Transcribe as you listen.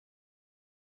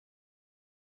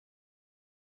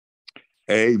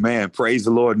Amen. Praise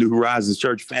the Lord, New Horizons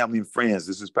Church family and friends.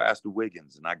 This is Pastor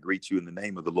Wiggins, and I greet you in the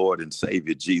name of the Lord and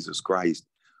Savior, Jesus Christ.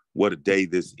 What a day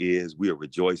this is. We are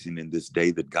rejoicing in this day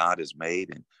that God has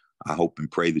made, and I hope and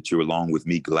pray that you're along with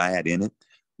me glad in it.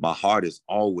 My heart is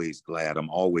always glad. I'm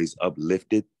always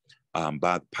uplifted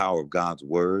by the power of God's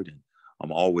word, and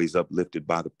I'm always uplifted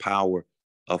by the power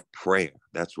of prayer.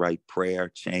 That's right. Prayer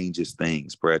changes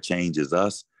things. Prayer changes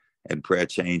us, and prayer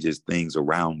changes things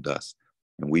around us.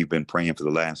 And we've been praying for the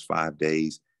last 5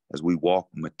 days as we walk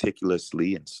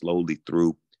meticulously and slowly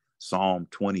through Psalm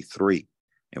 23.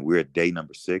 And we're at day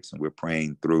number 6, and we're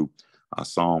praying through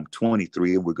Psalm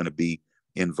 23. And we're going to be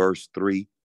in verse 3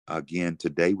 again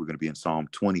today. We're going to be in Psalm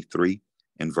 23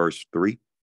 and verse 3.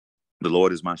 The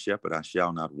Lord is my shepherd, I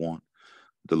shall not want.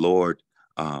 The Lord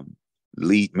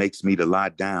makes me to lie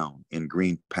down in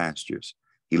green pastures.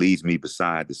 He leads me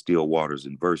beside the still waters.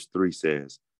 And verse 3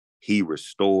 says, He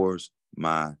restores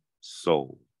my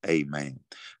soul. Amen.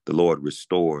 The Lord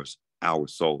restores our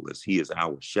soul as He is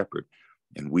our shepherd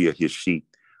and we are His sheep.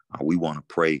 We want to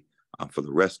pray for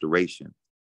the restoration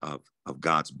of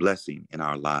God's blessing in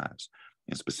our lives.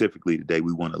 And specifically today,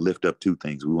 we want to lift up 2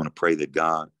 things. We want to pray that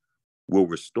God will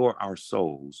restore our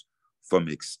souls from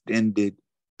extended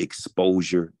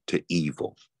exposure to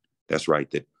evil. That's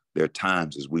right. That there are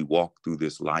times as we walk through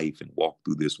this life and walk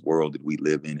through this world that we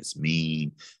live in, it's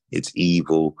mean, it's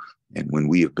evil. And when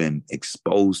we have been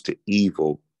exposed to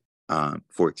evil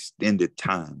for extended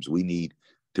times, we need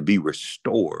to be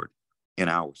restored in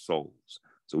our souls.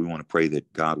 So we want to pray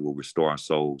that God will restore our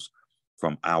souls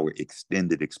from our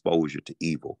extended exposure to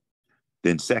evil.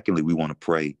 Then secondly, we want to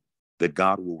pray that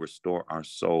God will restore our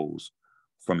souls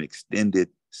from extended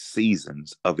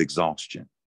seasons of exhaustion.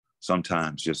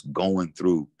 Sometimes just going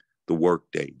through the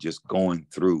workday, just going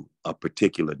through a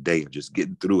particular day, or just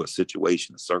getting through a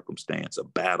situation, a circumstance, a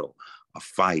battle, a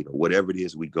fight, or whatever it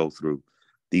is we go through,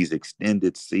 these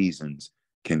extended seasons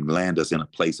can land us in a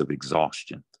place of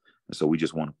exhaustion. And so we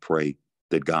just want to pray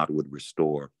that God would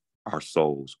restore our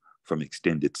souls from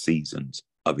extended seasons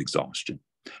of exhaustion.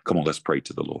 Come on, let's pray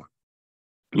to the Lord.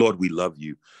 Lord, we love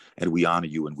you and we honor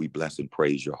you and we bless and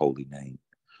praise your holy name.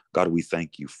 God, we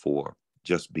thank you for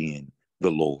just being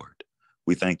the Lord.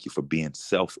 We thank you for being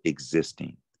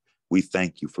self-existing. We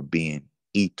thank you for being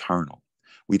eternal.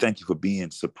 We thank you for being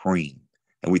supreme.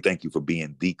 And we thank you for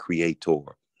being the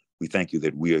creator. We thank you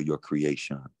that we are your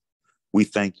creation. We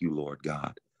thank you, Lord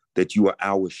God, that you are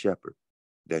our shepherd,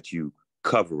 that you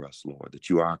cover us, Lord, that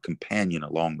you are our companion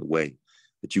along the way,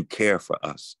 that you care for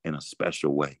us in a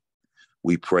special way.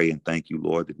 We pray and thank you,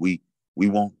 Lord, that we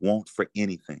won't want for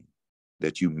anything,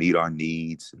 that you meet our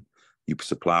needs and you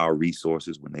supply our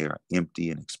resources when they are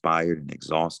empty and expired and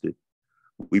exhausted.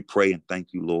 We pray and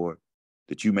thank you, Lord,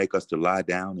 that you make us to lie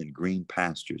down in green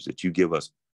pastures, that you give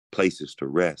us places to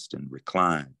rest and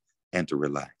recline and to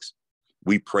relax.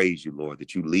 We praise you, Lord,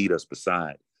 that you lead us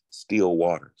beside still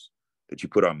waters, that you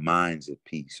put our minds at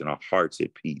peace and our hearts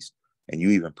at peace, and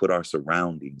you even put our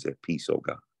surroundings at peace, oh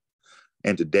God.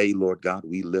 And today, Lord God,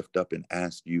 we lift up and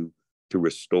ask you to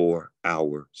restore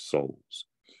our souls.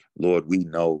 Lord, we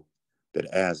know that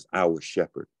as our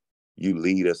shepherd, you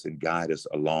lead us and guide us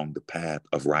along the path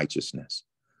of righteousness.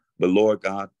 But Lord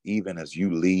God, even as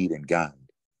you lead and guide,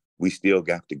 we still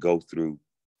got to go through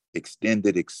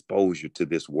extended exposure to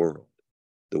this world,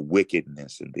 the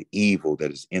wickedness and the evil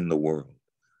that is in the world.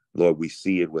 Lord, we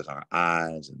see it with our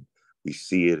eyes, and we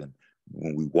see it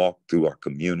when we walk through our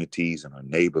communities and our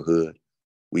neighborhood.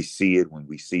 We see it when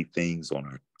we see things on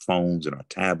our phones and our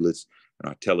tablets and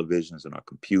our televisions and our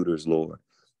computers, Lord.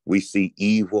 We see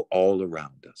evil all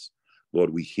around us.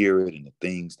 Lord, we hear it in the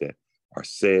things that are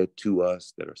said to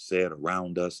us, that are said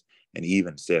around us, and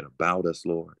even said about us,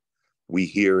 Lord. We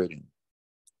hear it in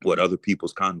what other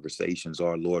people's conversations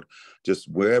are, Lord. Just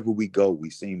wherever we go,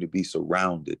 we seem to be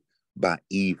surrounded by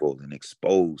evil and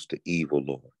exposed to evil,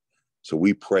 Lord. So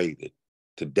we pray that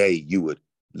today you would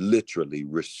literally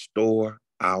restore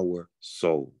our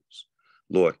souls.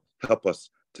 Lord, help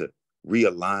us to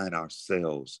realign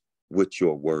ourselves with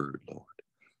your word, Lord.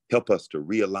 Help us to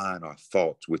realign our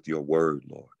thoughts with your word,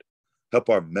 Lord. Help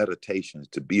our meditations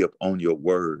to be upon your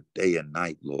word day and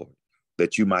night, Lord,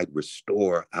 that you might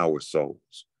restore our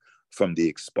souls from the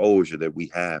exposure that we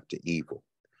have to evil.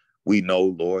 We know,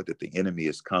 Lord, that the enemy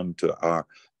has come to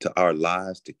our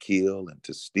lives to kill and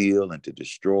to steal and to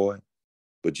destroy.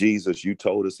 But Jesus, you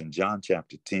told us in John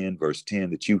chapter 10, verse 10,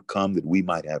 that you've come that we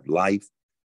might have life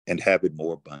and have it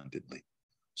more abundantly.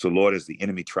 So, Lord, as the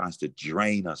enemy tries to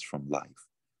drain us from life,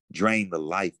 drain the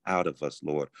life out of us,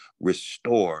 Lord,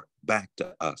 restore back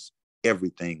to us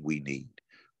everything we need.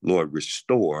 Lord,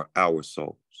 restore our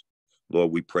souls.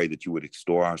 Lord, we pray that you would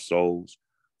restore our souls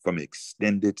from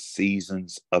extended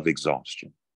seasons of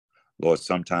exhaustion. Lord,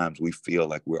 sometimes we feel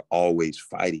like we're always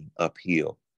fighting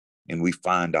uphill and we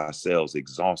find ourselves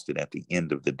exhausted at the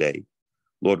end of the day.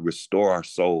 Lord, restore our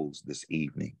souls this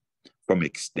evening from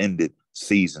extended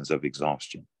seasons of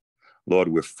exhaustion. Lord,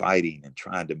 we're fighting and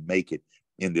trying to make it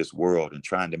in this world and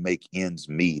trying to make ends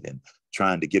meet and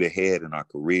trying to get ahead in our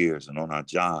careers and on our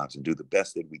jobs and do the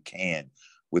best that we can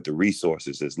with the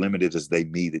resources, as limited as they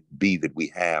be that we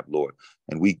have, Lord.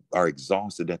 And we are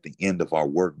exhausted at the end of our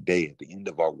work day, at the end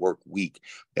of our work week,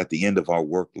 at the end of our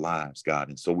work lives, God.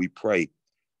 And so we pray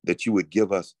that you would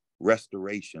give us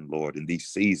restoration, Lord, in these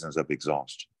seasons of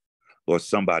exhaustion. Lord,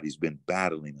 somebody's been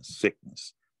battling a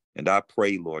sickness. And I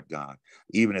pray, Lord God,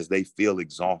 even as they feel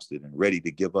exhausted and ready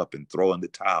to give up and throw in the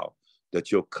towel,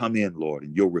 that you'll come in, Lord,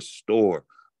 and you'll restore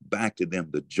back to them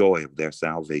the joy of their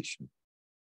salvation.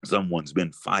 Someone's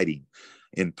been fighting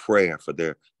in prayer for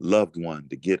their loved one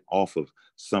to get off of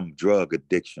some drug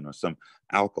addiction or some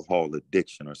alcohol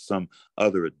addiction or some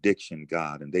other addiction,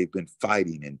 God. And they've been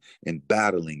fighting and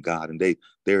battling, God. And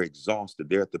they're exhausted.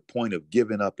 They're at the point of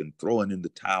giving up and throwing in the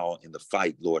towel in the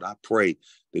fight, Lord. I pray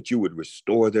that you would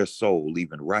restore their soul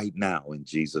even right now in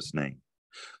Jesus' name.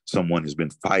 Someone has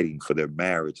been fighting for their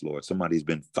marriage, Lord. Somebody's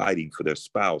been fighting for their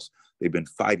spouse. They've been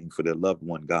fighting for their loved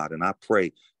one, God. And I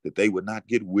pray that they would not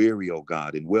get weary, oh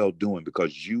God, in well-doing,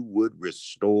 because you would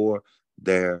restore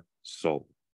their soul.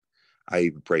 I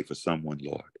even pray for someone,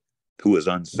 Lord, who is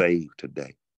unsaved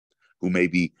today, who may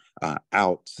be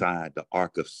outside the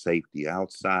ark of safety,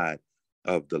 outside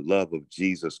of the love of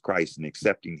Jesus Christ and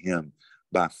accepting him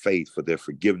by faith for their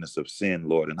forgiveness of sin,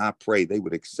 Lord. And I pray they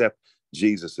would accept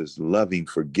Jesus's loving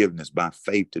forgiveness by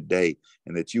faith today,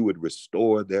 and that you would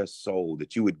restore their soul,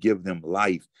 that you would give them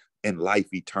life and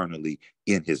life eternally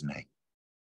in his name.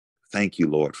 Thank you,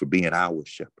 Lord, for being our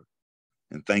shepherd.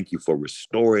 And thank you for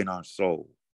restoring our soul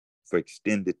for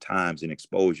extended times and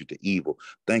exposure to evil.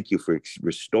 Thank you for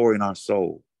restoring our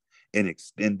soul in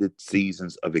extended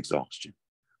seasons of exhaustion.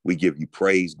 We give you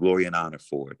praise, glory, and honor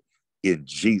for it. In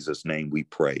Jesus' name we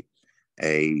pray.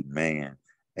 Amen.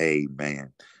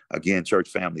 Amen. Again, church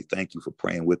family, thank you for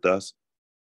praying with us.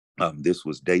 This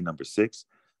was day number 6,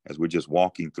 as we're just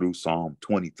walking through Psalm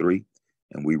 23,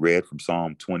 and we read from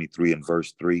Psalm 23 and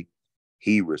verse 3,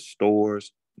 he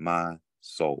restores my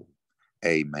soul.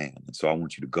 Amen. And so I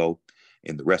want you to go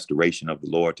in the restoration of the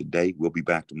Lord today. We'll be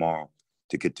back tomorrow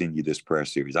to continue this prayer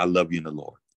series. I love you in the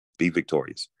Lord. Be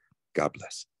victorious. God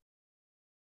bless.